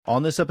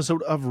On this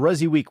episode of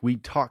ResiWeek, we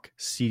talk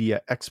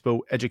CEDIA Expo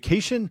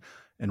education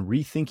and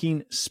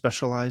rethinking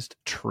specialized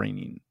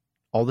training.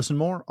 All this and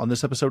more on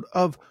this episode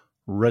of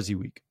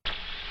ResiWeek.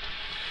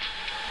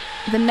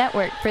 The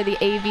network for the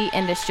AV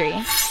industry.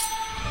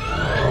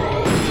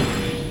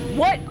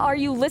 What are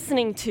you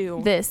listening to?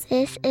 This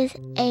is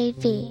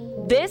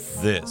AV.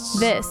 This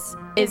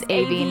is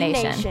AV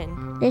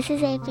Nation. This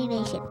is AV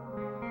Nation.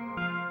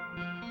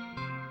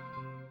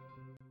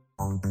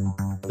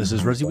 This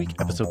is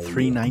ResiWeek, episode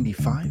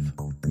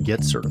 395,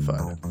 Get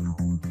Certified.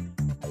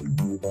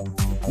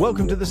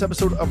 Welcome to this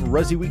episode of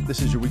ResiWeek.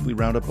 This is your weekly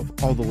roundup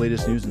of all the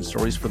latest news and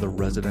stories for the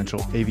residential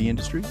AV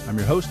industry. I'm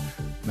your host,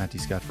 Matty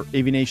Scott for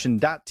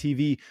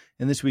AVNation.tv,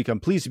 and this week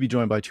I'm pleased to be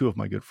joined by two of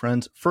my good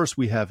friends. First,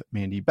 we have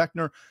Mandy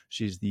Beckner.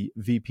 She's the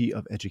VP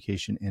of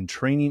Education and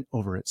Training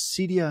over at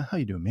CEDIA. How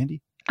you doing,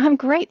 Mandy? I'm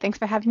great. Thanks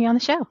for having me on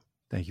the show.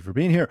 Thank you for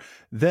being here.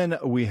 Then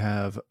we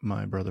have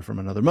my brother from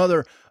another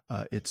mother.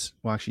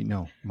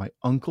 My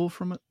uncle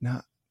from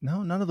no,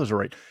 none of those are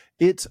right.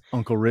 It's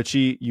Uncle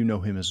Richie. You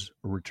know him as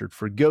Richard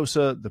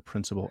Fregosa, the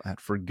principal at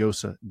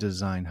Fregosa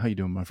Design. How you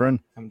doing, my friend?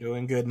 I'm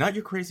doing good. Not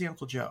your crazy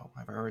Uncle Joe.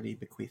 I've already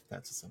bequeathed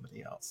that to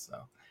somebody else.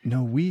 So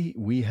no,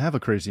 we have a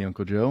crazy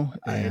Uncle Joe.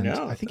 And I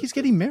know. I think he's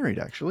getting married,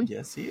 actually.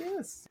 Yes, he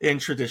is. In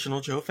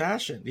traditional Joe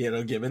fashion,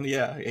 given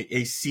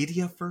a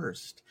CEDIA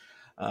first.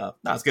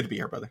 It's good to be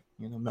here, brother.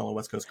 Mellow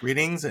West Coast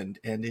greetings and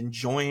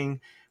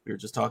enjoying. We were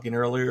just talking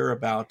earlier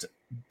about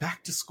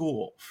back to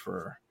school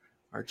for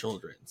our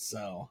children.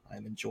 So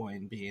I'm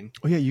enjoying being.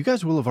 Oh yeah, you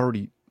guys will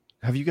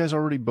have you guys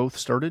already both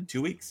started?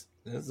 2 weeks.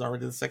 This is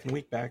already the second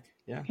week back.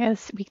 Yeah.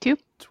 Yes, week 2.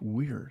 It's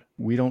weird.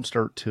 We don't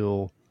start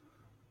till,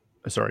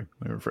 let me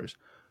rephrase.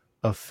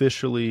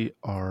 Officially,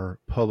 our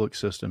public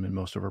system in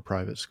most of our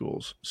private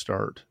schools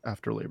start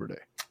after Labor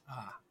Day.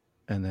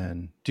 And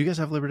then, do you guys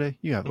have Labor Day?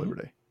 You have Labor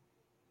Day.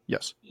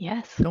 Yes.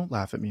 Yes. Don't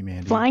laugh at me,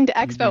 Mandy. Flying to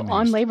Expo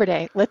on Labor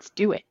Day. Let's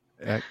do it.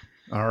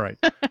 All right.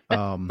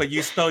 But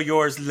you spell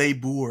yours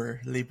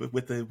labor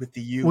with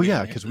the U. Well,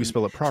 yeah, because we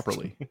spell it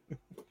properly.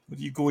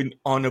 You going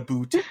on a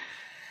boot?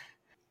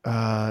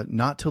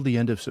 Not till the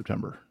end of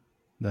September.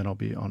 Then I'll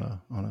be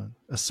on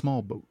a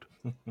small boat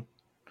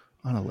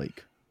on a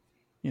lake.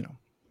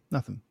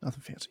 Nothing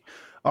fancy.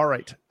 All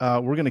right.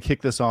 We're going to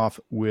kick this off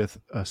with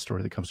a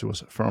story that comes to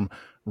us from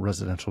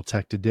Residential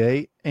Tech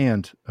Today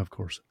and, of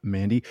course,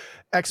 Mandy.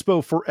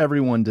 Expo for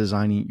everyone,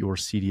 designing your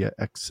CEDIA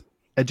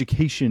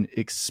education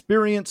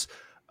experience.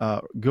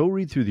 Go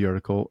read through the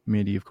article.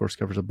 Mandy, of course,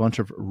 covers a bunch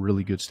of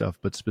really good stuff,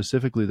 but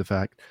specifically the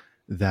fact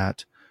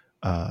that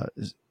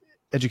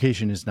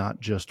education is not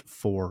just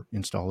for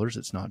installers.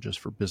 It's not just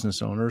for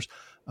business owners.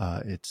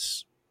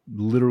 It's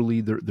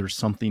literally there's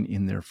something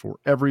in there for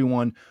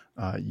everyone.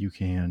 You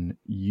can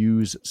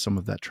use some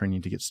of that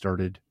training to get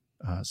started,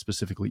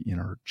 specifically in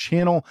our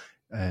channel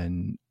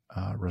and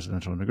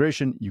residential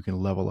integration. You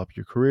can level up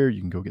your career. You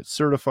can go get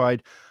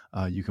certified.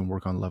 You can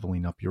work on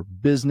leveling up your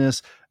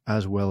business,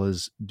 as well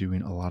as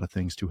doing a lot of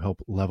things to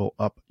help level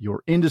up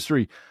your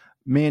industry.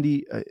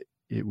 Mandy,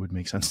 it would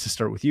make sense to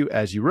start with you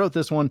as you wrote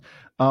this one.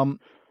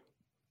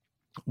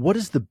 What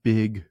is the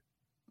big,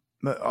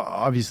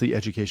 obviously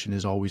education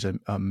is always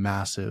a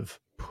massive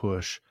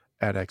push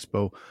at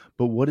Expo,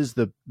 but what is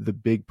the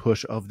big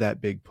push of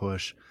that big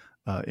push,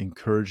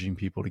 encouraging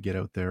people to get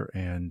out there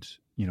and,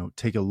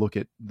 take a look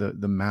at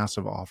the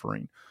massive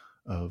offering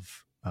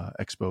of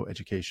Expo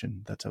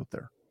education that's out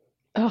there?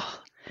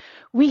 Oh,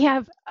 we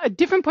have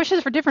different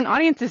pushes for different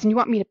audiences, and you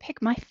want me to pick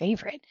my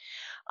favorite.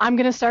 I'm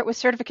going to start with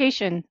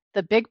certification.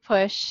 The big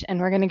push, and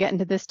we're going to get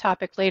into this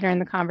topic later in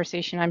the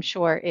conversation, I'm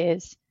sure,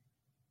 is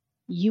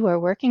you are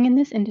working in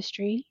this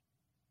industry.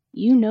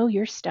 You know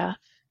your stuff.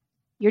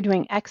 You're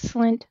doing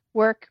excellent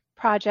work,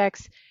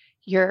 projects.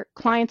 Your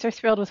clients are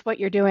thrilled with what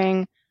you're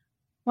doing.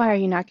 Why are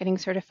you not getting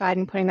certified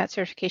and putting that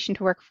certification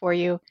to work for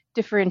you,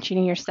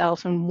 differentiating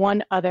yourself in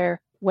one other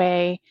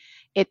way?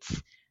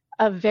 It's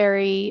a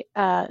very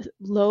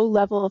low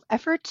level of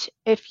effort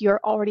if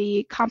you're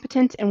already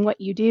competent in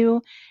what you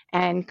do,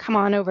 and come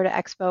on over to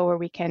Expo where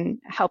we can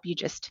help you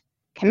just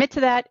commit to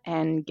that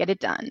and get it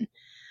done.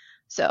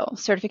 So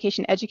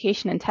certification,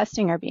 education, and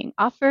testing are being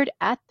offered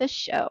at the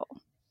show.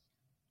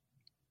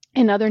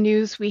 In other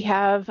news, we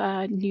have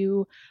a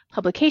new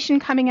publication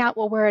coming out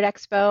while we're at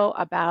Expo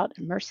about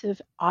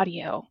immersive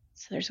audio.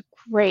 So there's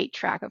a great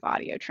track of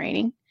audio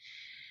training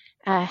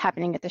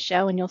happening at the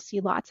show, and you'll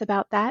see lots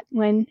about that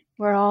when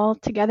we're all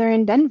together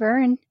in Denver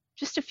in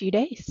just a few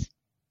days.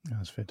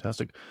 That's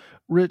fantastic.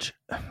 Rich,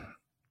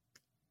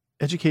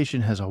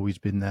 education has always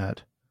been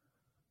that,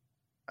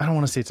 I don't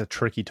want to say it's a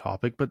tricky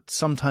topic, but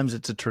sometimes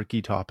it's a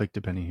tricky topic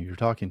depending who you're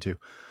talking to.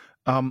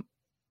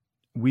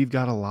 We've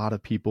got a lot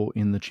of people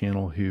in the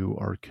channel who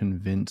are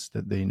convinced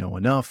that they know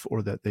enough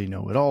or that they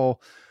know it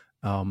all.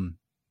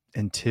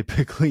 And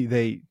typically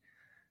they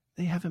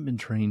haven't been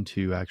trained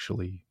to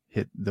actually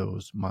hit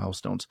those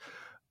milestones.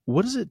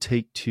 What does it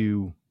take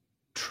to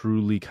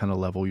truly kind of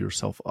level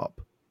yourself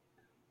up?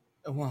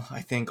 Well,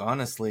 I think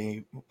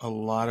honestly, a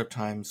lot of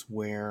times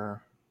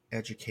where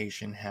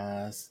education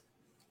has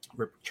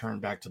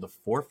returned back to the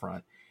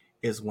forefront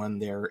is when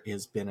there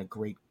has been a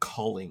great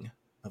culling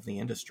of the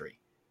industry.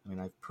 I mean,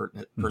 I've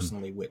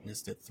personally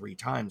witnessed it 3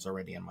 times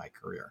already in my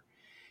career.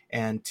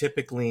 And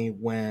typically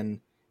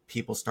when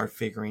people start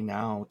figuring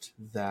out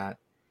that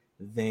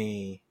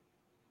they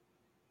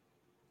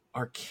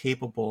are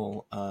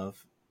capable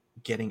of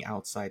getting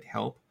outside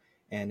help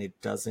and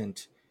it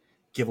doesn't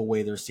give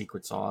away their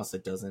secret sauce,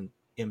 it doesn't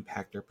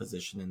impact their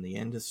position in the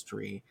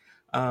industry,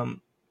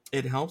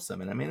 it helps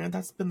them. And I mean, and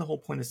that's been the whole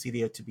point of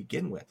CEDIA to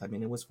begin with. I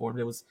mean, it was,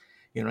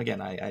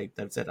 again, I've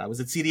said I was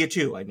at CEDIA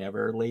 2. I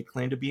never laid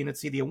claim to being at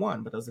CEDIA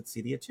 1, but I was at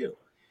CEDIA 2.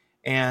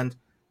 And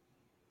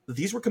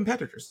these were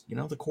competitors,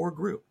 the core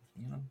group,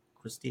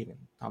 Chris Steven,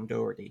 Tom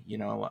Doherty,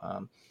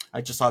 I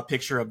just saw a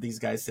picture of these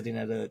guys sitting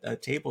at a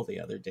table the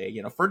other day,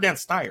 Ferdinand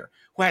Steyer,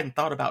 who I hadn't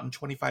thought about in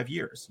 25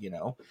 years,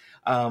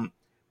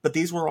 but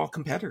these were all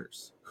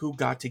competitors who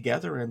got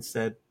together and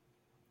said,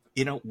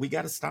 we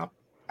got to stop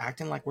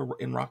acting like we're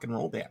in rock and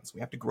roll bands. We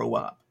have to grow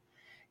up.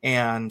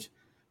 And,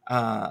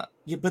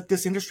 but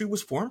this industry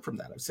was formed from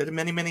that. I've said it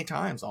many, many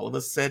times. All of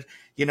us said,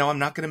 I'm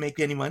not going to make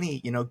any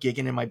money,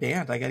 gigging in my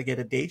band. I got to get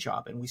a day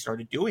job. And we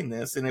started doing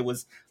this. And it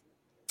was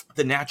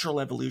the natural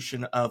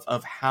evolution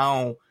of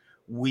how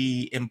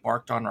we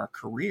embarked on our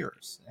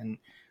careers. And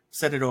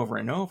said it over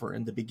and over.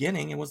 In the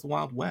beginning, it was the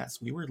Wild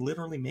West. We were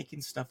literally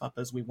making stuff up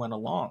as we went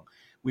along.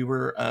 We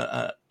were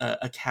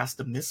a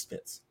cast of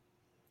misfits.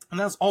 And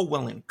that's all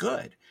well and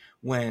good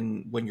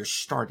when you're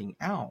starting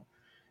out.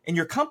 And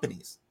your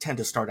companies tend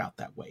to start out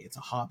that way. It's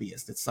a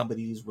hobbyist. It's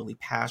somebody who's really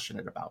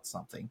passionate about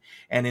something.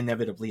 And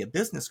inevitably a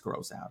business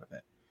grows out of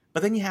it.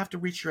 But then you have to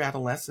reach your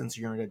adolescence,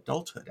 your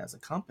adulthood as a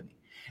company.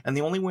 And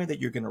the only way that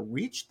you're going to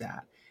reach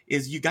that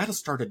is you got to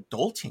start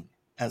adulting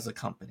as a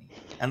company.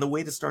 And the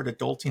way to start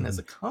adulting as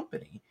a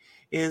company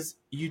is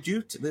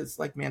it's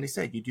like Mandy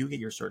said, you do get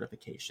your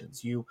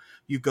certifications. You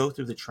go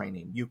through the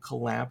training, you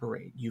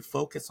collaborate, you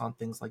focus on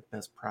things like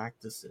best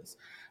practices.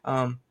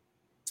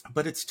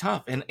 But it's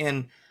tough.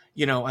 And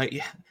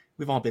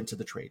we've all been to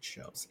the trade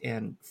shows,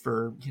 and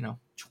for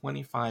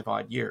 25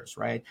 odd years,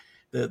 right?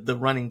 The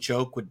running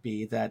joke would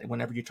be that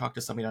whenever you talk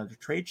to somebody on a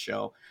trade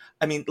show,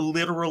 I mean,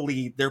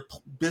 literally their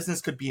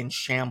business could be in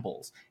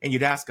shambles, and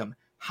you'd ask them,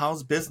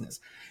 how's business?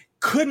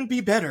 Couldn't be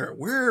better.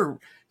 We're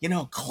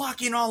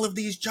clocking all of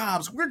these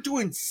jobs. We're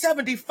doing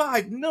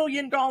 $75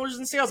 million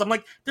in sales. I'm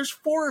like, there's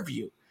 4 of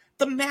you.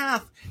 The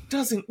math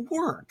doesn't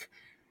work,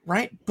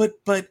 right?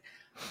 But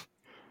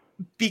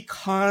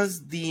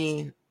because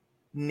the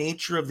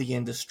nature of the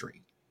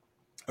industry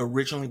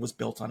originally was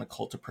built on a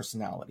cult of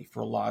personality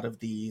for a lot of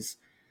these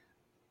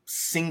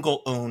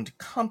single-owned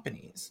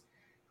companies,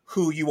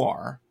 who you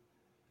are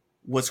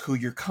was who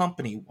your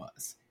company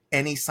was.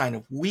 Any sign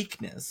of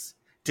weakness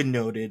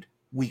denoted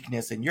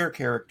weakness in your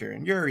character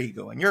and your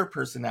ego and your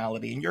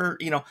personality and your,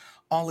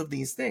 all of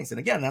these things. And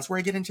again, that's where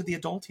I get into the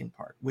adulting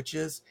part, which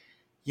is,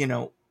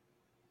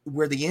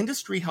 where the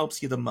industry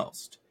helps you the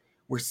most,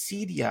 where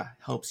CEDIA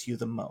helps you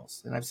the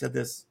most. And I've said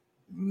this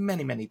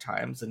many, many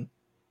times, and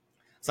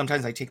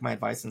sometimes I take my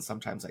advice and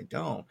sometimes I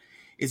don't,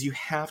 is you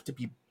have to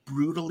be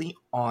brutally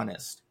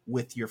honest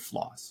with your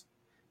flaws.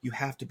 You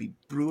have to be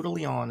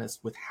brutally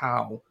honest with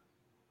how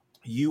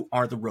you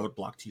are the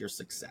roadblock to your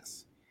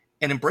success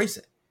and embrace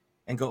it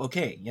and go,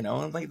 okay,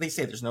 and like they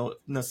say, there's no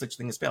such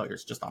thing as failure.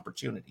 It's just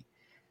opportunity,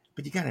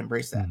 but you got to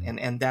embrace that.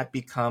 And that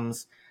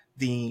becomes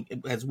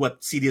as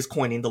what CEDIA is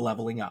coining, the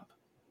leveling up,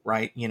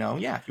 right?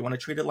 If you want to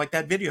treat it like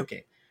that video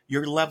game,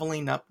 you're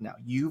leveling up now.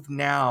 You've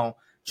now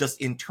just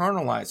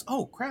internalized,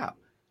 oh crap,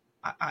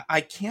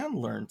 I can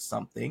learn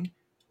something.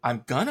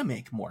 I'm going to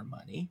make more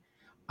money.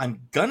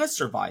 I'm going to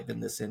survive in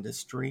this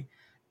industry.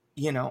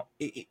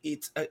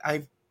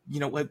 I've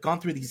gone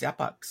through these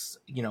epochs,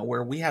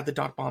 where we had the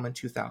dot bomb in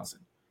 2000,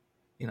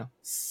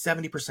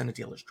 70% of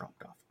dealers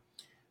dropped off.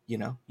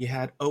 You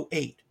had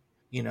 08,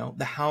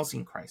 the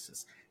housing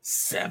crisis,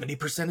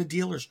 70% of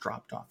dealers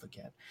dropped off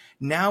again.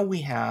 Now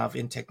we have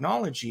in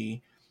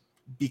technology,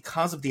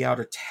 because of the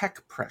outer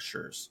tech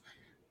pressures,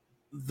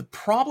 the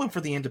problem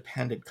for the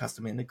independent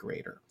custom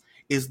integrator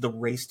is the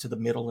race to the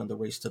middle and the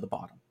race to the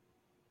bottom,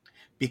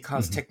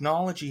 because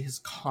technology has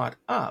caught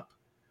up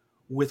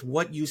with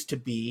what used to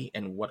be,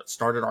 and what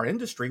started our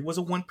industry was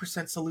a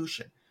 1%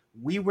 solution.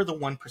 We were the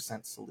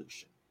 1%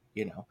 solution.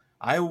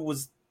 I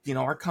was,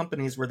 our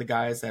companies were the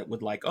guys that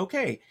would like,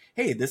 okay,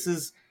 hey, this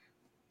is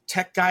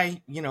tech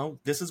guy,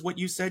 this is what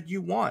you said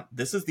you want.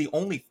 This is the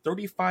only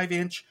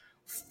 35-inch,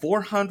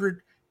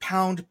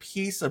 400-pound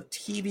piece of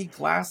TV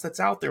glass that's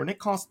out there, and it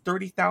costs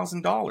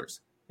 $30,000.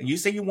 And you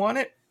say you want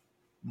it?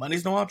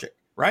 Money's no object,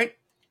 right?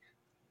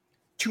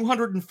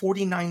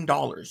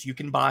 $249, you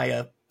can buy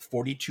a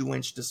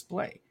 42-inch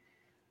display.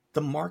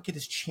 The market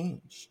has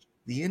changed.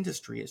 The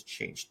industry has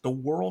changed. The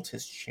world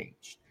has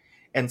changed.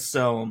 And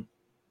so,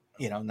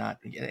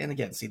 and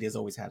again, CEDIA has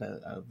always had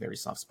a very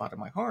soft spot in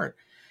my heart.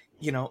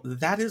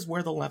 That is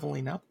where the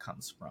leveling up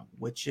comes from,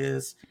 which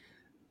is,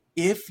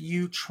 if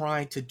you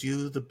try to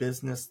do the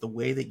business the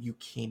way that you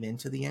came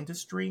into the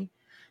industry,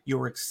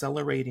 you're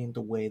accelerating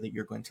the way that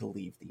you're going to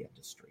leave the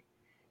industry.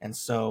 And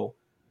so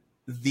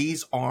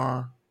these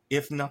are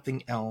if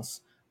nothing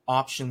else,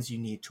 options you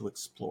need to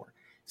explore.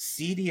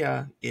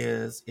 Cedia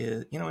is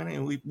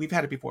and we've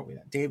had it before. We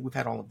had Dave, we've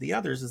had all of the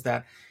others. Is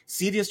that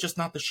Cedia is just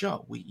not the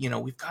show.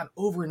 We've gone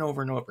over and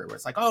over and over where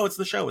it's like, oh, it's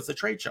the show, it's the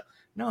trade show.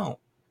 No,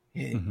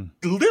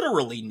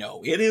 literally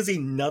no. It is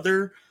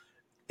another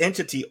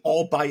entity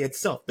all by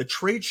itself. The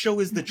trade show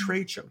is the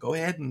trade show. Go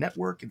ahead and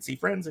network and see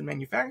friends and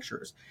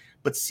manufacturers.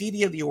 But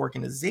Cedia, the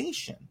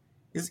organization,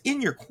 is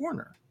in your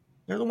corner.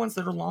 They're the ones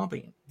that are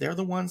lobbying. They're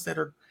the ones that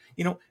are,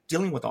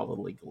 dealing with all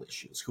the legal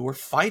issues, who are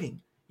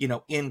fighting,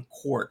 in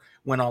court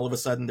when all of a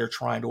sudden they're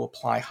trying to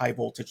apply high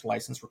voltage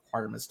license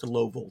requirements to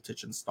low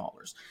voltage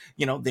installers.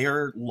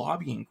 They're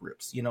lobbying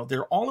groups.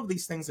 There are all of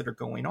these things that are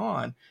going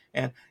on.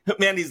 And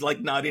Mandy's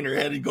like nodding her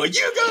head and going,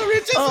 "You go,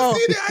 Rich. I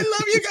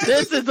love you guys.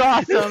 This is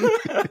awesome."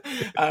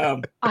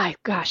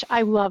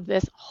 I love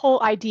this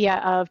whole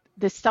idea of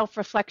this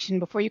self-reflection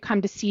before you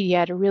come to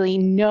CEDIA to really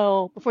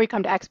know, before you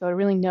come to Expo, to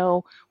really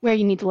know where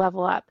you need to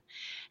level up.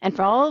 And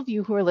for all of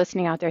you who are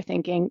listening out there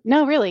thinking,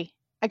 no, really,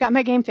 I got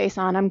my game face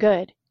on, I'm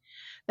good,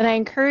 then I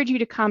encourage you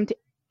to come to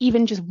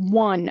even just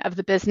one of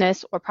the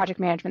business or project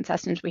management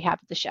sessions we have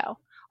at the show.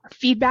 Our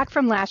feedback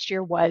from last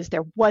year was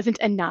there wasn't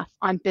enough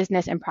on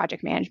business and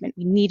project management.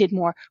 We needed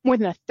more. More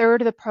than a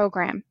third of the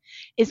program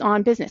is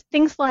on business.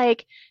 Things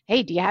like,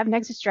 hey, do you have an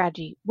exit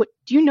strategy? Do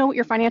you know what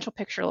your financial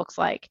picture looks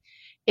like?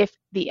 If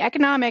the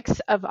economics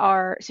of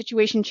our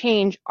situation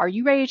change, are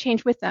you ready to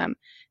change with them?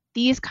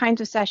 These kinds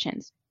of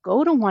sessions,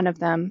 go to one of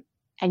them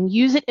and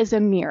use it as a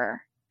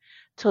mirror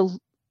to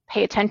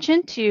pay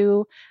attention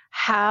to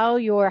how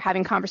you're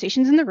having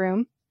conversations in the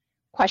room,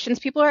 questions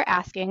people are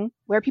asking,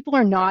 where people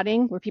are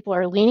nodding, where people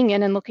are leaning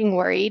in and looking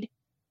worried.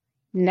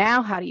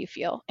 Now, how do you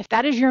feel? If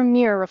that is your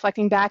mirror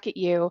reflecting back at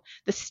you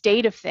the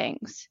state of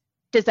things,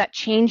 does that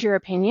change your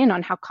opinion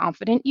on how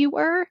confident you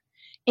were?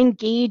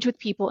 Engage with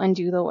people and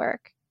do the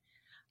work.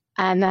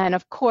 And then,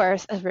 of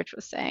course, as Rich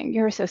was saying,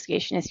 your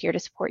association is here to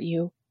support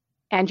you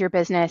and your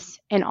business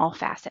in all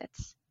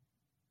facets.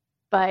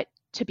 But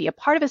to be a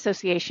part of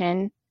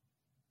association,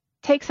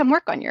 take some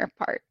work on your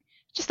part,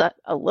 just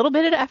a little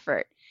bit of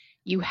effort.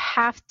 You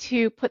have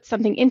to put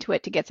something into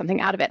it to get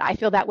something out of it. I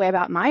feel that way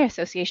about my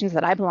associations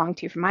that I belong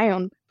to for my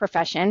own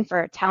profession,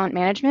 for talent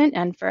management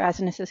and for as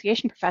an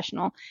association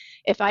professional.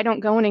 If I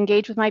don't go and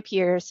engage with my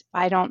peers, if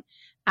I don't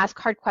ask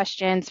hard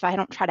questions, if I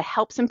don't try to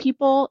help some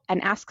people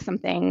and ask some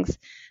things,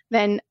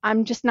 then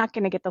I'm just not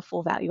going to get the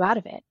full value out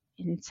of it.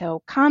 And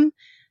so come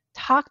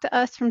talk to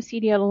us from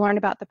CEDIA to learn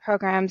about the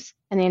programs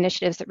and the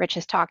initiatives that Rich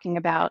is talking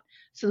about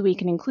so that we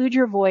can include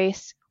your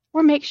voice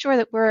or make sure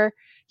that we're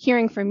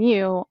hearing from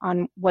you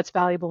on what's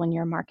valuable in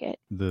your market.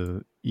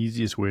 The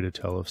easiest way to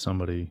tell if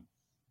somebody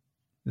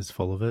is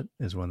full of it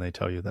is when they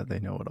tell you that they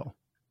know it all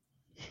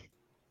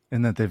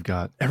and that they've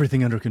got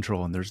everything under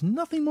control and there's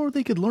nothing more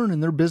they could learn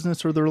in their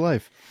business or their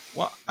life.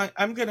 Well,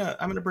 I'm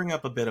gonna bring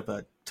up a bit of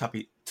a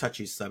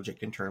touchy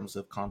subject in terms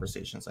of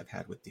conversations I've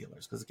had with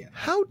dealers, because again,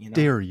 how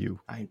dare you?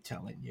 I'm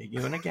telling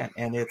you, and again,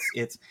 and it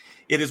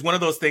is one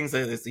of those things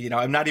that is,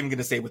 I'm not even going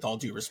to say with all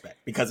due respect,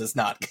 because it's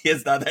not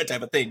that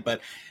type of thing.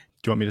 But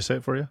do you want me to say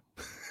it for you?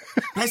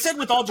 I said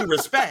with all due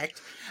respect.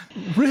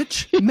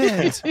 Rich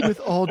meant with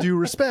all due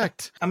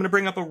respect. I'm going to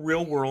bring up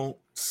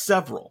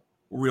several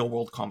real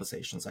world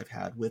conversations I've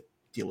had with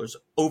dealers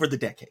over the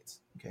decades.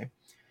 Okay.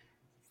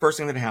 First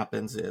thing that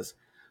happens is,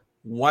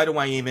 why do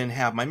I even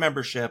have my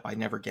membership? I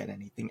never get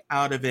anything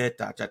out of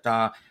it.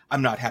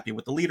 I'm not happy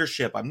with the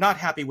leadership. I'm not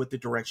happy with the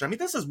direction. I mean,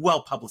 this is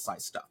well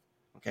publicized stuff.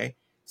 Okay.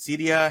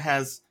 CEDIA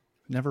has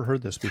never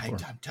heard this before.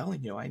 I'm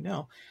telling you, I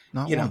know.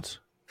 Not once.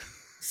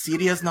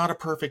 CEDIA is not a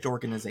perfect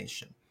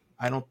organization.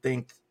 I don't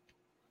think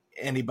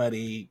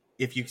anybody,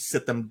 if you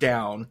sit them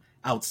down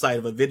outside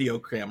of a video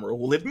camera,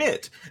 will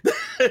admit,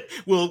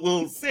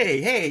 will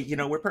say, hey,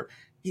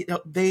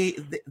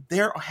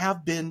 there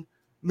have been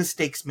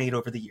mistakes made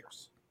over the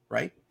years,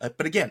 right?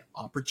 But again,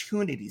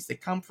 opportunities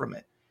that come from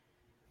it.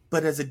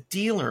 But as a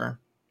dealer,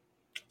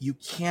 you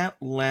can't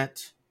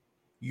let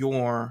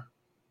your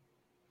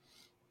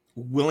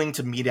willing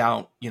to mete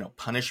out,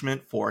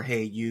 punishment for,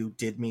 hey, you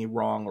did me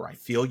wrong, or I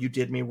feel you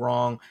did me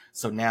wrong,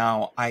 so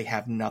now I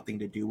have nothing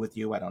to do with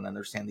you. I don't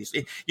understand these.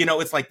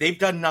 It's like they've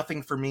done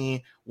nothing for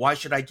me. Why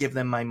should I give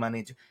them my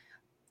money?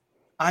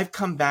 I've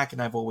come back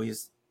and I've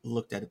always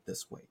looked at it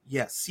this way.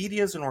 Yes,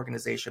 CEDIA is an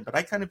organization, but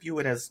I kind of view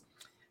it as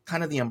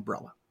kind of the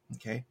umbrella,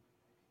 okay?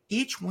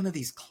 Each one of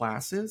these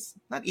classes,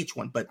 not each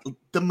one, but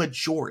the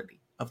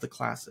majority of the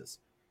classes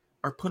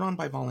are put on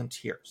by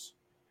volunteers.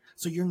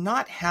 So you're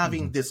not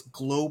having this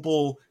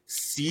global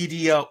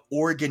CEDIA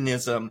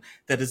organism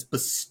that is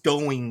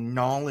bestowing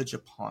knowledge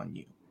upon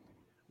you.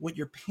 What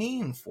you're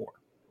paying for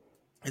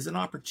is an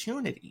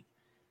opportunity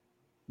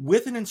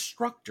with an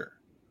instructor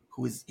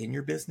who is in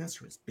your business,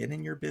 who has been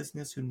in your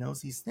business, who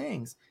knows these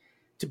things,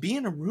 to be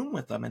in a room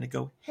with them and to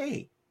go,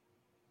 hey,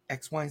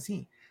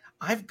 XYZ,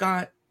 I've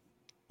got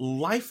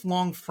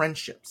lifelong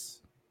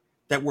friendships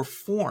that were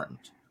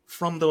formed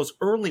from those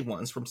early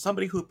ones, from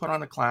somebody who put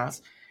on a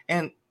class.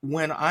 And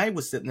when I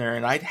was sitting there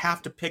and I'd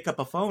have to pick up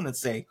a phone and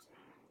say,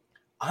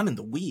 I'm in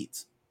the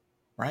weeds,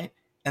 right?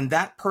 And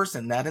that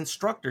person, that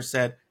instructor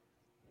said,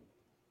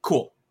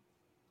 cool,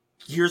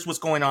 here's what's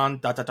going on,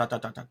 dot, dot, dot,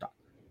 dot, dot, dot, dot.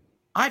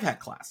 I've had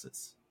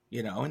classes,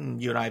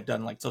 and you and I have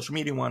done like social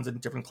media ones and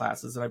different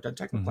classes, and I've done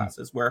technical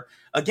classes where,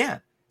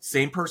 again,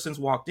 same person's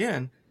walked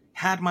in,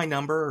 had my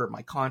number or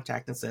my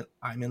contact and said,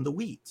 I'm in the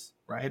weeds,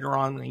 right? Or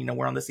on,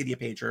 we're on the CDA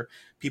page, or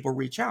people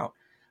reach out.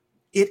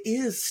 It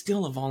is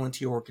still a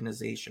volunteer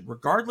organization.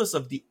 Regardless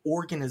of the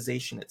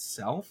organization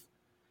itself,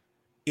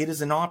 it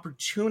is an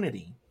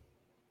opportunity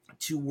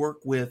to work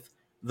with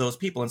those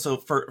people. And so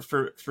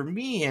for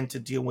me, and to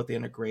deal with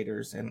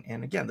integrators,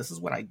 and again, this is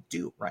what I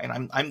do, right?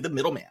 I'm the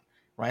middleman,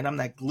 right? I'm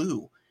that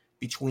glue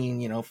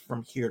between,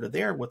 from here to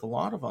there with a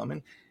lot of them.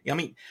 And I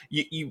mean,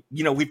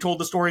 we've told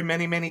the story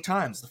many, many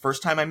times. The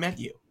first time I met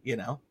you,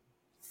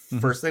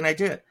 first thing I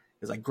did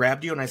is I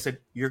grabbed you and I said,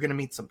 you're going to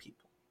meet some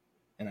people.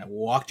 And I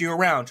walked you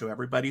around to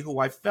everybody who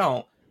I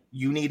felt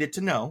you needed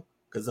to know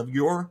because of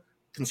your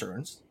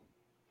concerns,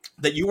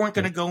 that you weren't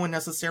going to go and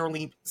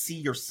necessarily see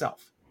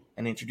yourself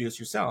and introduce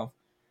yourself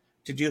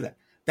to do that.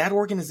 That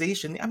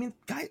organization, I mean,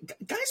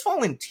 guys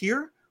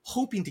volunteer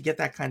hoping to get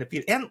that kind of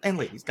feedback, and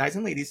ladies, guys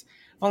and ladies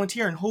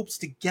volunteer in hopes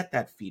to get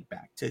that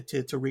feedback,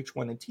 to reach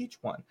one and teach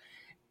one.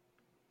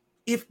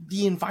 If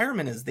the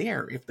environment is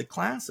there, if the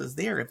class is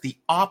there, if the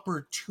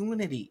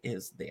opportunity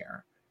is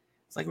there,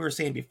 it's like we were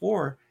saying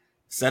before,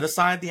 set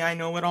aside the I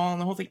know it all and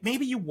the whole thing.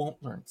 Maybe you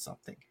won't learn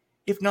something.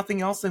 If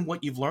nothing else, then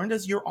what you've learned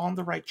is you're on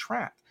the right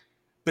track.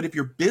 But if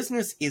your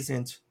business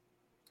isn't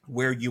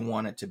where you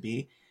want it to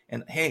be,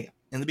 and hey,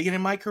 in the beginning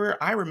of my career,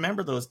 I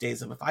remember those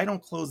days of, if I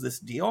don't close this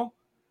deal,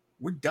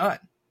 we're done,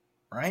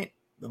 right?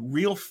 The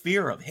real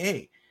fear of,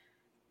 hey,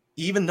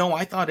 even though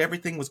I thought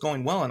everything was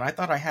going well and I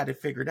thought I had it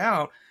figured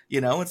out,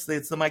 it's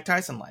the Mike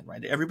Tyson line,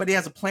 right? Everybody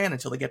has a plan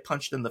until they get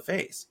punched in the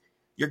face.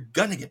 You're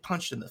going to get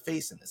punched in the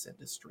face in this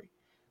industry.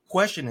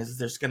 Question is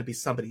there's going to be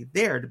somebody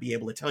there to be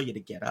able to tell you to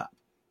get up.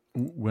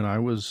 When I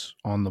was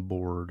on the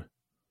board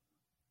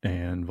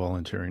and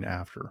volunteering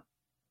after,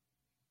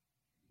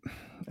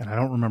 and I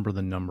don't remember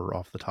the number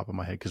off the top of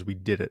my head because we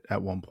did it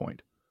at one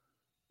point,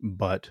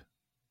 but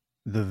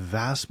the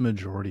vast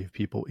majority of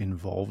people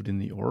involved in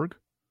the org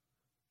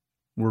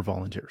were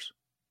volunteers.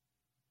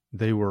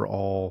 They were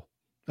all,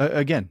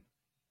 again,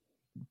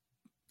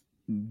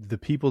 the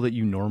people that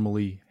you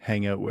normally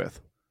hang out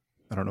with.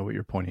 I don't know what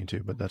you're pointing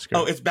to, but that's good.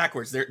 Oh, it's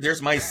backwards.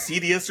 There's my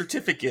CDA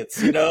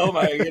certificates,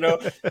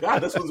 God,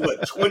 this was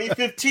what,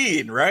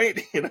 2015, right?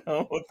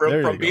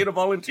 From being a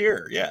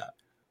volunteer. Yeah.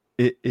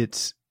 It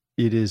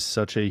is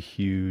such a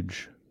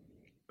huge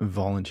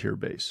volunteer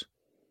base.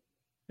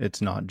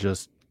 It's not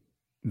just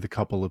the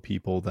couple of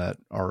people that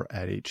are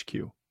at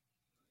HQ.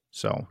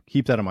 So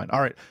keep that in mind.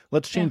 All right,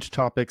 let's change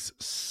topics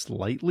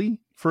slightly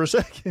for a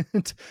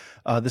second.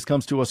 This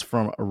comes to us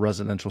from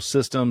Residential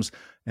Systems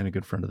and a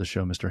good friend of the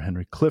show, Mr.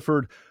 Henry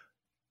Clifford.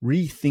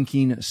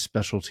 Rethinking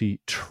specialty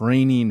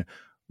training.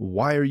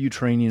 Why are you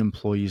training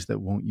employees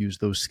that won't use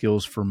those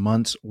skills for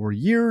months or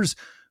years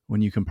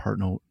when you can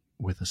partner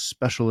with a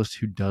specialist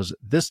who does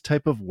this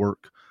type of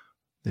work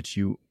that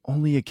you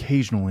only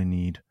occasionally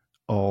need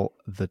all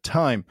the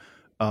time?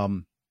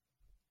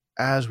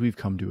 As we've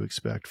come to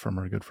expect from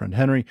our good friend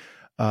Henry,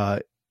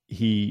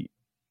 he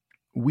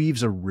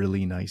weaves a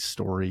really nice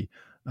story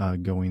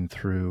going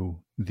through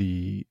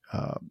the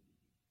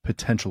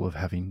potential of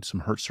having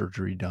some heart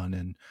surgery done,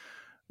 and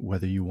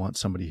whether you want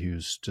somebody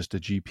who's just a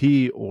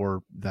GP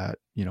or that,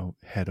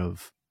 head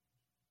of,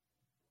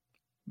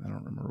 I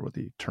don't remember what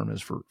the term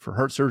is for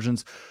heart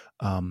surgeons,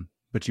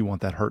 but you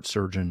want that heart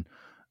surgeon,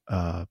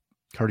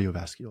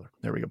 cardiovascular.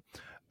 There we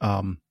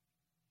go.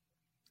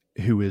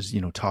 Who is,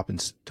 top in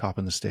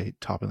the state,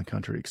 top in the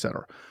country, et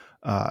cetera.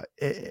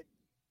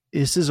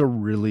 This is a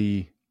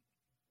really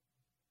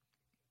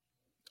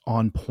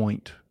on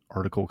point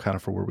article kind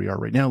of for where we are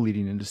right now,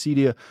 leading into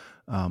CEDIA,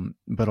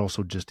 but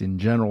also just in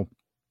general,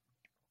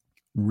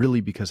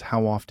 really, because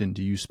how often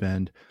do you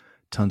spend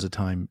tons of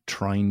time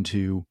trying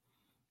to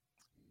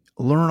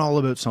learn all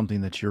about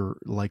something that you're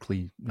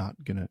likely not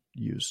going to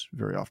use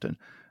very often?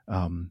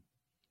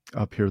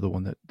 Up here, the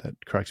one that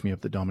cracks me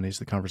up, that dominates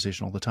the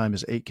conversation all the time,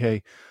 is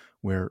 8K,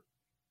 where,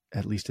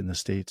 at least in the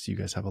States, you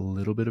guys have a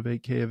little bit of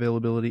 8K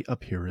availability.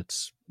 Up here,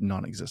 it's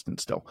non-existent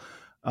still.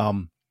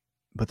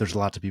 But there's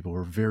lots of people who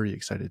are very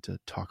excited to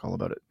talk all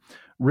about it.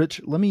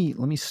 Rich, let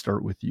me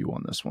start with you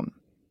on this one.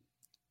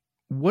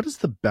 What is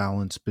the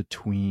balance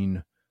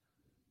between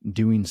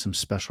doing some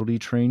specialty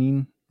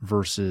training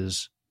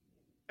versus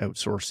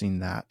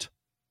outsourcing that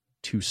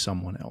to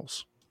someone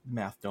else?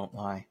 Math don't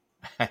lie.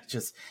 I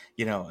just,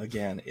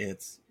 again,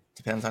 it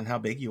depends on how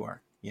big you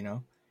are.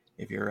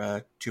 If you're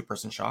a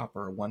 2-person shop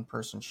or a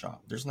 1-person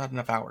shop, there's not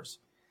enough hours.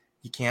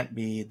 You can't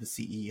be the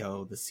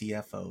CEO, the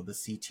CFO, the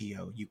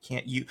CTO.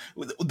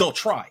 They'll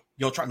try.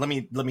 You'll try. Let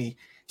me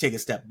take a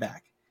step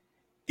back.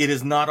 It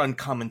is not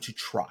uncommon to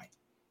try.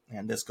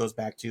 And this goes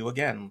back to,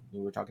 again,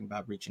 we were talking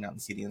about reaching out and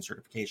CDN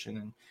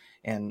certification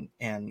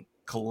and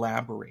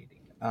collaborating.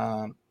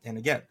 And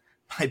again,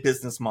 my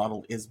business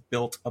model is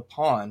built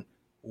upon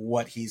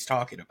what he's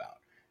talking about,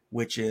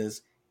 which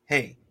is,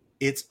 hey,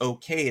 it's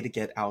okay to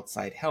get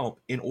outside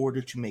help in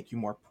order to make you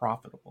more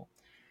profitable.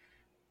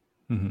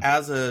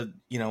 As a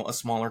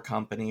smaller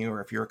company,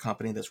 or if you're a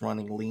company that's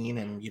running lean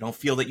and you don't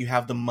feel that you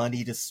have the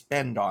money to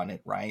spend on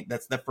it, right?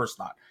 That's the first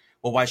thought.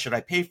 Well, why should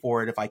I pay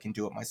for it if I can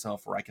do it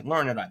myself, or I can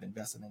learn it? I've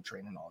invested in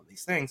training, all of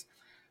these things.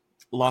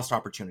 Lost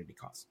opportunity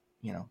cost.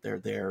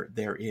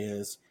 There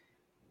is,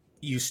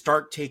 you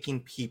start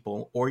taking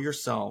people or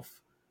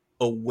yourself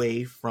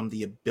away from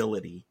the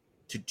ability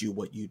to do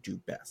what you do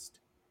best.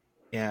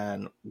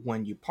 And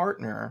when you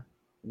partner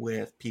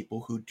with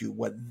people who do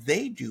what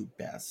they do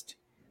best,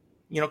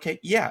 okay,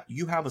 yeah,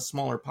 you have a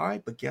smaller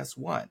pie, but guess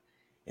what?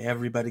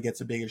 Everybody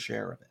gets a bigger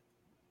share of it,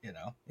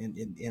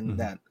 in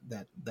that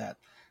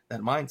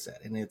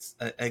mindset. And it's,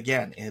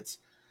 again,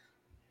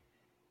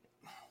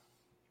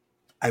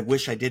 I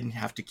wish I didn't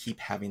have to keep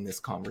having this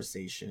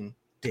conversation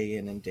day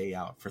in and day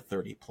out for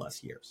 30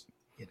 plus years.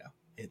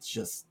 It's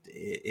just,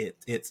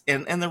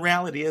 and the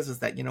reality is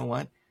that, you know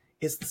what?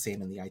 It's the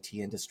same in the IT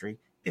industry.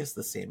 It's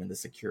the same in the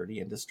security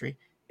industry.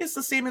 It's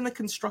the same in the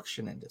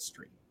construction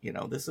industry.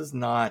 This is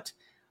not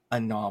a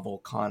novel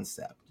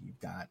concept.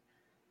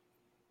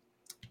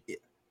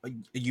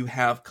 You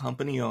have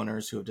company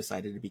owners who have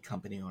decided to be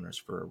company owners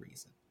for a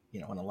reason,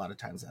 and a lot of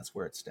times that's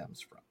where it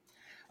stems from.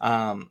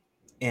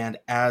 And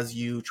as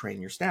you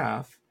train your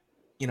staff,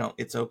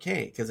 it's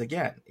okay. Because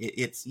again,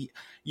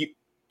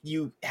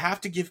 you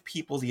have to give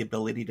people the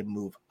ability to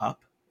move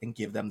up and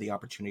give them the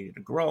opportunity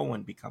to grow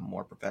and become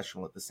more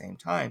professional at the same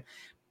time.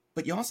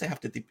 But you also have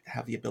to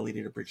have the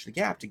ability to bridge the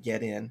gap to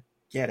get in,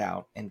 get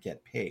out, and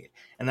get paid.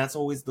 And that's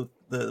always the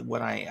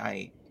what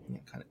I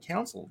kind of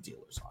counsel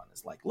dealers on,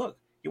 is like, look,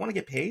 you want to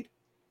get paid?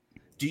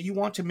 Do you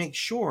want to make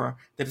sure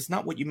that it's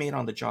not what you made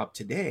on the job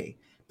today,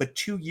 but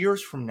 2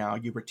 years from now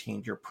you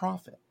retained your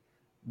profit?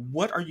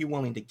 What are you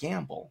willing to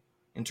gamble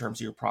in terms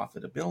of your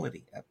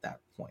profitability at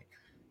that point?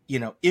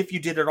 If you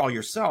did it all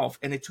yourself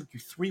and it took you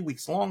 3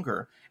 weeks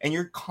longer, and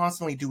you're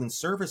constantly doing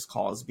service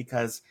calls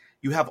because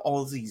you have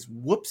all these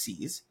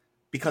whoopsies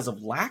because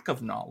of lack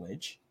of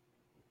knowledge,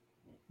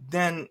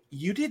 then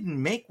you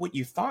didn't make what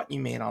you thought you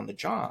made on the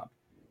job.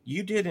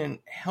 You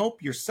didn't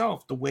help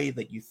yourself the way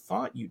that you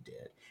thought you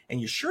did.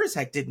 And you sure as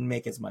heck didn't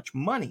make as much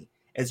money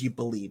as you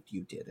believed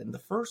you did in the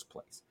first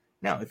place.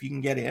 Now, if you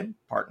can get in,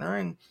 partner,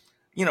 and,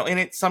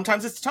 and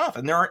sometimes it's tough.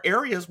 And there are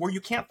areas where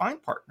you can't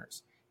find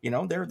partners.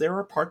 There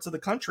are parts of the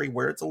country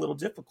where it's a little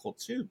difficult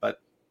too.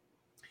 But,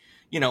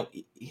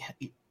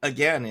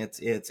 again,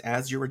 it's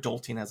as you're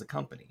adulting as a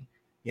company,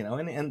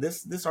 and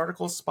this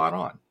article is spot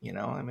on.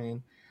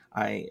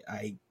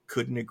 I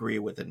couldn't agree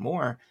with it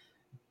more,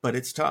 but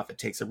it's tough. It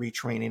takes a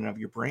retraining of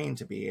your brain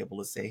to be able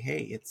to say,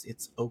 hey,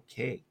 it's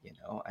okay.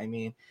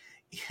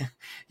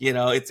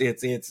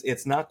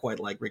 It's not quite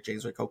like Rick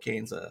James or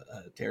cocaine's a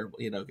terrible,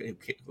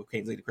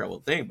 cocaine's an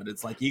incredible thing, but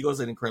it's like ego's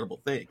an incredible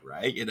thing,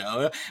 right?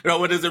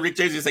 What is it? Rick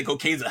James, you say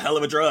cocaine's a hell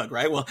of a drug,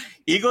 right? Well,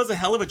 ego's a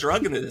hell of a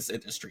drug in this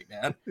industry,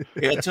 man.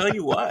 I tell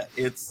you what,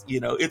 it's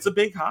a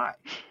big high,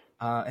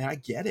 and I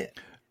get it,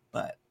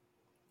 but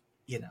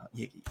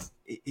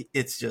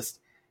it's just,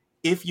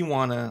 if you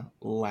want to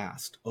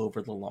last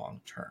over the long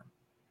term,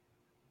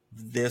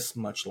 this,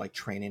 much like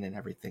training and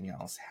everything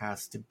else,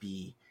 has to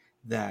be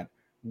that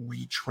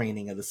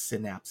retraining of the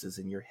synapses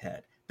in your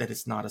head, that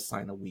it's not a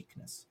sign of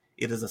weakness.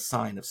 It is a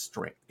sign of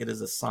strength. It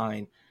is a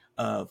sign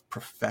of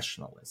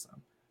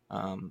professionalism.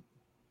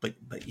 But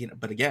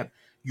again,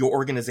 your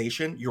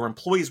organization, your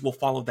employees will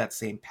follow that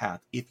same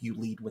path if you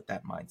lead with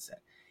that mindset.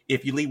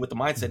 If you lead with the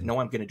mindset, no,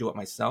 I'm going to do it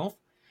myself,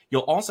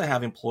 you'll also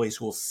have employees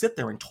who will sit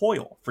there and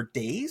toil for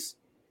days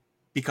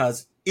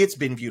because it's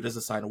been viewed as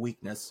a sign of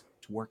weakness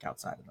to work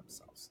outside of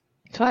themselves.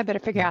 So I better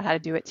figure out how to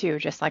do it too,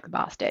 just like the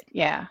boss did.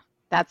 Yeah,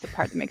 that's the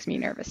part that makes me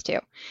nervous too.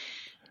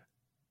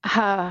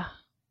 The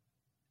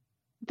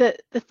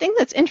thing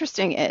that's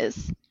interesting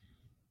is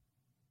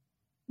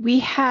we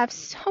have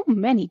so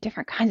many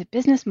different kinds of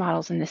business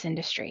models in this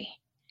industry.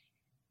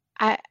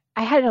 I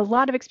had a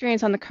lot of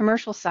experience on the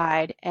commercial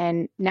side,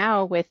 and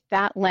now with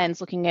that lens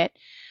looking at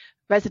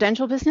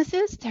residential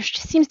businesses, there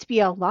just seems to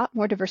be a lot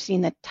more diversity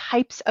in the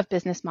types of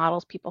business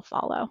models people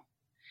follow.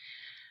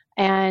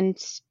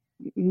 And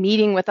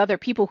meeting with other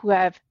people who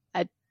have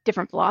a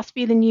different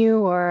philosophy than you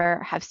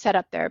or have set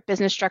up their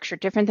business structure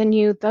different than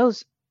you,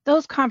 those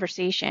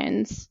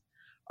conversations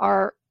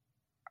are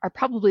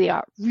probably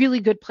a really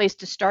good place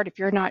to start if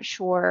you're not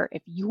sure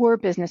if your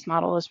business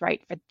model is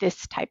right for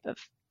this type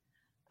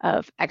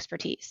of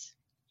expertise.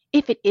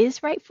 If it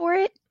is right for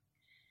it,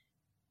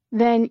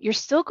 then you're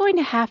still going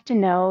to have to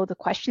know the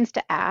questions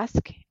to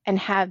ask and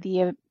have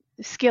the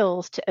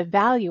skills to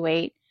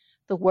evaluate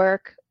the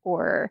work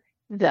or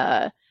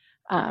the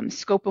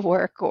scope of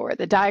work or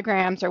the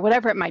diagrams or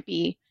whatever it might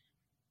be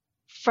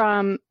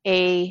from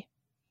a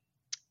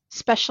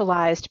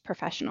specialized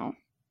professional.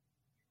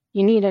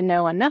 You need to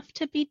know enough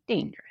to be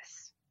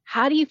dangerous.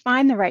 How do you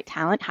find the right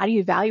talent? How do you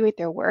evaluate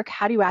their work?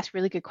 How do you ask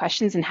really good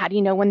questions? And how do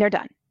you know when they're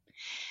done?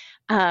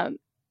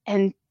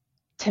 And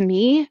to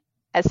me,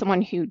 as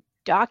someone who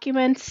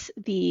documents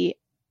the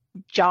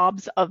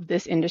jobs of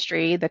this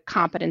industry, the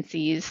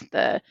competencies,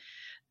 the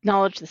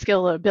knowledge, the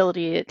skill, the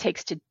ability it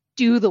takes to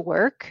do the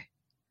work,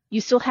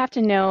 you still have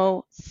to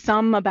know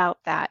some about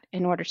that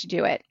in order to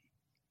do it.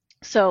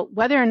 So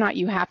whether or not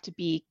you have to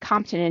be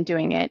competent in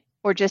doing it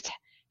or just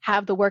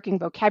have the working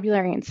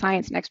vocabulary and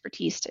science and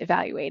expertise to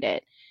evaluate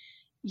it,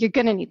 you're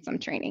going to need some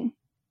training.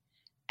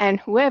 And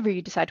whoever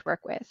you decide to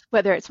work with,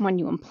 whether it's someone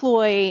you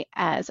employ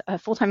as a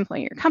full-time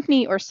employee in your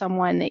company or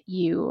someone that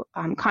you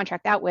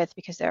contract out with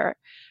because they're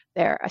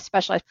a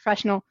specialized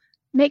professional,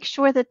 make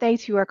sure that they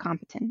too are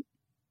competent.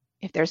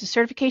 If there's a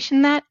certification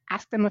in that,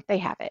 ask them if they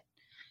have it.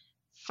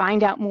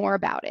 Find out more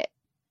about it.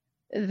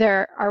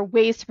 There are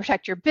ways to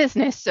protect your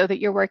business so that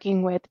you're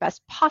working with the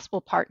best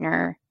possible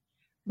partner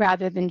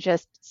rather than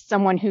just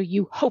someone who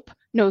you hope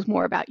knows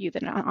more about you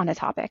than on a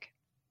topic.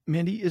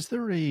 Mandy, is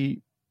there a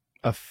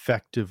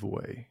effective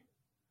way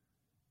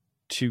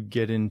to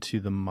get into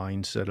the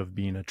mindset of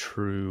being a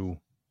true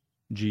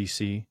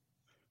GC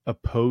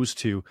opposed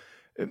to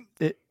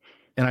it?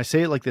 And I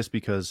say it like this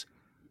because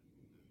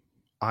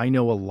I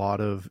know a lot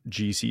of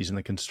GCs in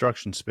the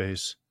construction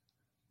space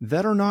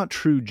that are not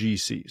true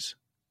GCs.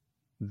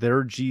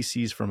 They're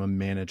GCs from a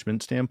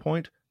management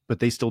standpoint, but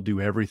they still do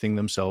everything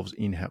themselves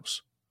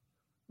in-house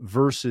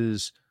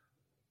versus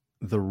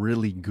the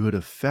really good,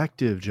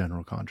 effective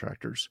general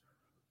contractors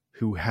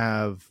who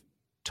have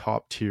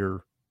top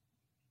tier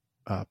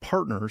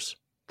partners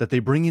that they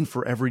bring in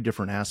for every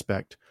different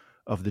aspect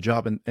of the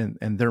job, and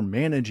they're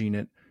managing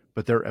it,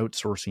 but they're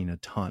outsourcing a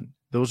ton.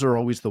 Those are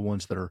always the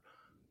ones that are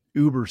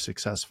uber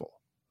successful.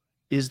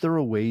 Is there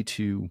a way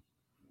to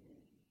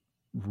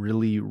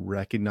really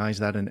recognize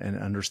that and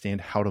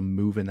understand how to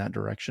move in that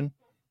direction?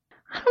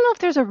 I don't know if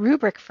there's a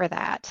rubric for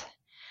that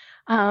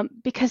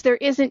because there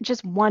isn't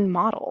just one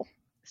model.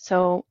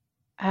 So,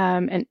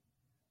 and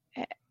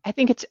I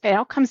think it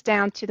all comes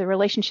down to the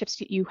relationships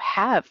that you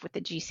have with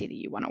the GC that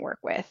you want to work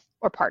with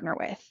or partner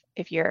with.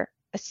 If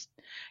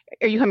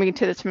are you coming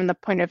into this from the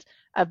point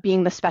of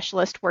being the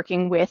specialist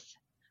working with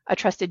a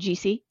trusted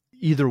GC?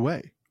 Either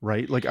way,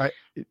 right? Like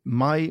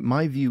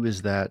my view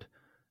is that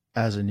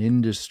as an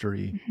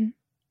industry,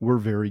 we're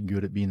very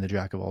good at being the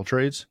jack of all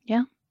trades.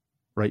 Yeah.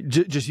 Right.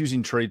 Just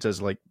using trades as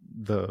like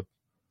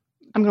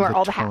I'm going to wear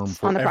all the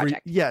hats on the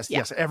project.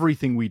 Yes.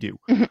 Everything we do.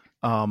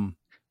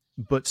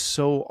 But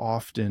so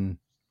often,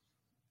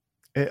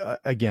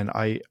 again,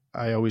 I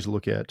always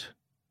look at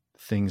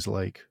things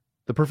like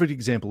the perfect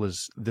example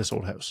is this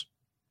old house,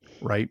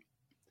 right?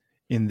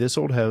 In this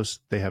old house,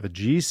 they have a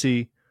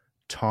GC.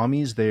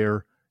 Tommy's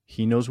there.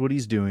 He knows what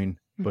he's doing,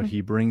 but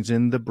he brings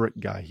in the brick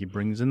guy. He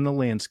brings in the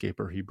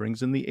landscaper. He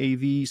brings in the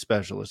AV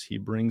specialist. He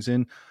brings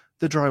in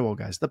the drywall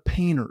guys, the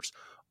painters,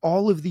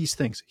 all of these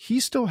things. He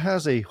still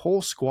has a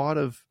whole squad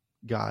of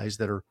guys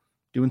that are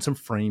doing some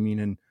framing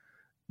and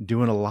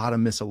doing a lot of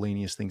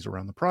miscellaneous things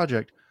around the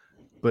project,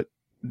 but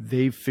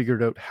they've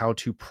figured out how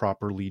to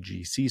properly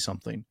GC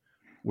something.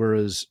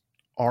 Whereas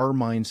our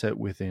mindset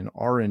within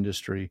our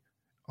industry,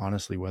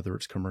 honestly, whether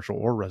it's commercial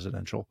or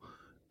residential,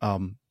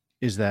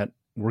 is that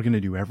we're going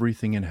to do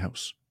everything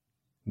in-house.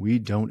 We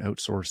don't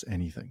outsource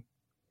anything.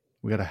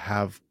 We got to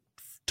have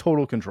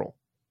total control.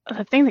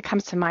 The thing that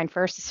comes to mind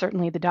first is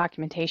certainly the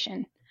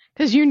documentation.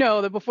 Because you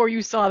know that before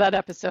you saw that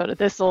episode of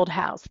This Old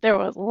House, there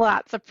was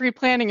lots of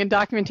pre-planning and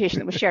documentation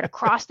that was shared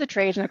across the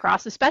trades and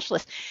across the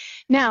specialists.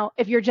 Now,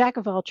 if you're a jack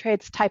of all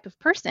trades type of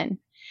person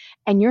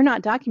and you're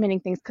not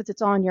documenting things because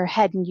it's all in your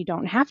head and you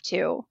don't have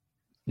to,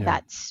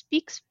 that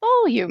speaks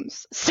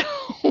volumes. So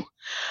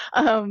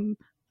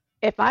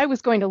if I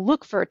was going to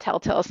look for a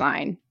telltale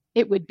sign,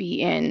 it would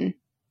be in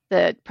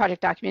the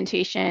project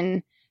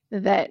documentation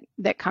that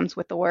comes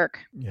with the work.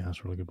 Yeah, that's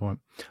a really good point.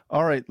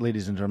 All right,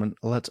 ladies and gentlemen,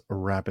 let's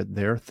wrap it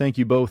there. Thank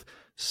you both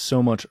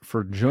so much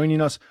for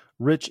joining us.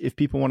 Rich, if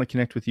people want to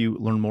connect with you,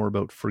 learn more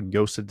about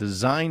Fregosa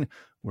Design,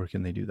 where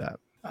can they do that?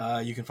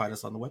 You can find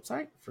us on the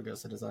website,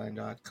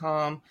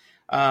 fregosadesign.com.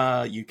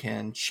 You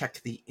can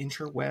check the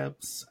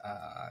interwebs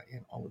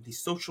and all of these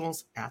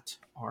socials at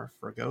our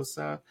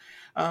Fregosa.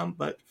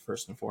 But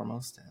first and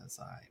foremost, as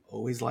I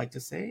always like to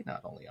say, not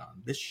only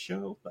on this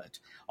show, but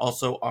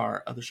also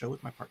our other show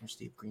with my partner,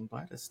 Steve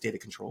Greenblatt, State of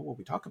Control, where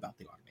we talk about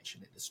the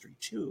automation industry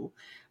too.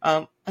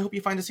 I hope you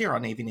find us here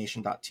on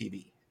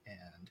avnation.tv.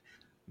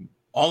 And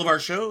all of our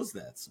shows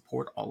that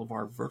support all of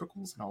our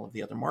verticals and all of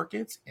the other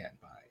markets, and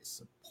by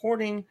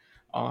supporting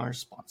our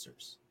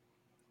sponsors.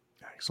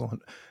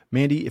 Excellent.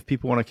 Mandy, if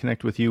people want to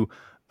connect with you,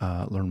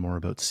 learn more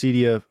about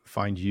CEDIA,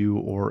 find you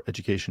or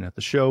education at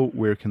the show,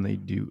 where can they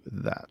do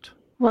that?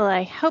 Well,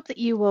 I hope that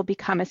you will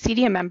become a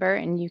CEDIA member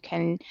and you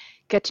can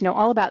get to know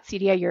all about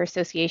CEDIA, your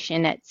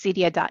association, at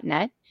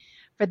cedia.net.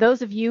 For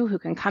those of you who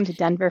can come to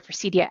Denver for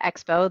CEDIA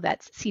Expo,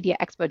 that's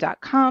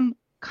cediaexpo.com.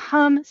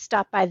 Come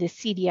stop by the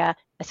CEDIA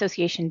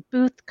Association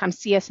booth. Come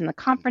see us in the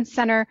conference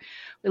center.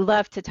 We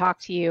love to talk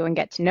to you and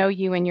get to know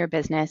you and your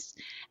business.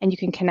 And you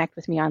can connect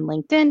with me on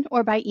LinkedIn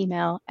or by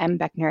email,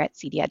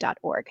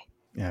 mbeckner@cedia.org.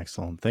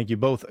 Excellent. Thank you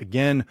both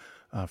again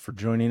for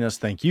joining us.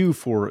 Thank you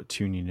for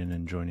tuning in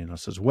and joining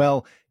us as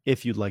well.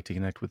 If you'd like to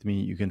connect with me,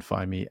 you can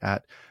find me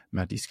at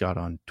Matt D. Scott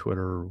on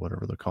Twitter, or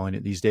whatever they're calling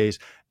it these days,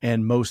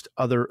 and most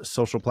other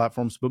social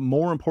platforms. But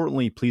more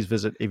importantly, please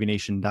visit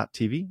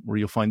aviation.tv, where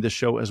you'll find this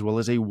show as well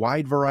as a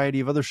wide variety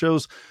of other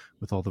shows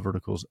with all the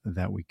verticals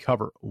that we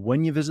cover.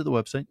 When you visit the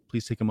website,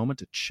 please take a moment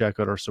to check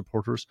out our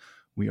supporters.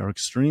 We are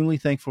extremely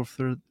thankful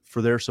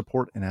for their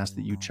support and ask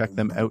that you check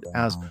them out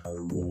as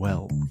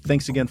well.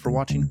 Thanks again for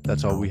watching.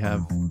 That's all we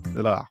have.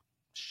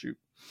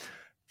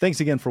 Thanks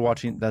again for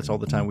watching. That's all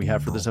the time we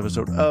have for this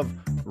episode of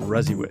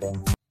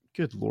ResiWeek.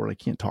 Good Lord, I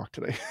can't talk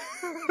today.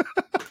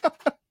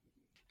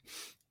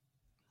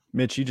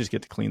 Mitch, you just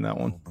get to clean that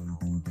one.